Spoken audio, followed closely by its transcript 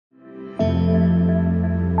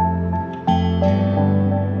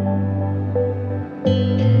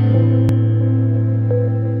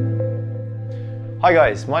Hi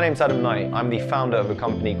guys, my name's Adam Knight. I'm the founder of a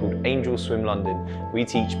company called Angel Swim London. We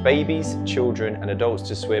teach babies, children and adults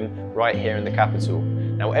to swim right here in the capital.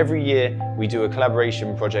 Now every year we do a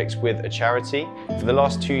collaboration project with a charity. For the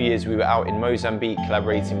last 2 years we were out in Mozambique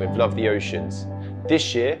collaborating with Love the Oceans.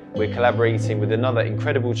 This year we're collaborating with another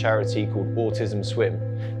incredible charity called Autism Swim.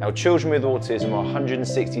 Now children with autism are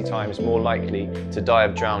 160 times more likely to die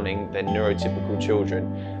of drowning than neurotypical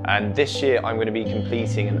children. And this year I'm going to be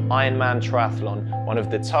completing an Ironman triathlon, one of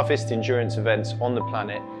the toughest endurance events on the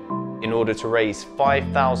planet, in order to raise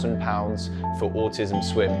 £5,000 for Autism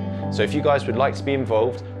Swim. So if you guys would like to be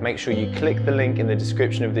involved, make sure you click the link in the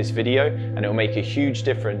description of this video and it will make a huge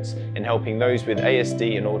difference in helping those with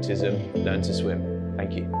ASD and autism learn to swim.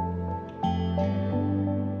 Thank you.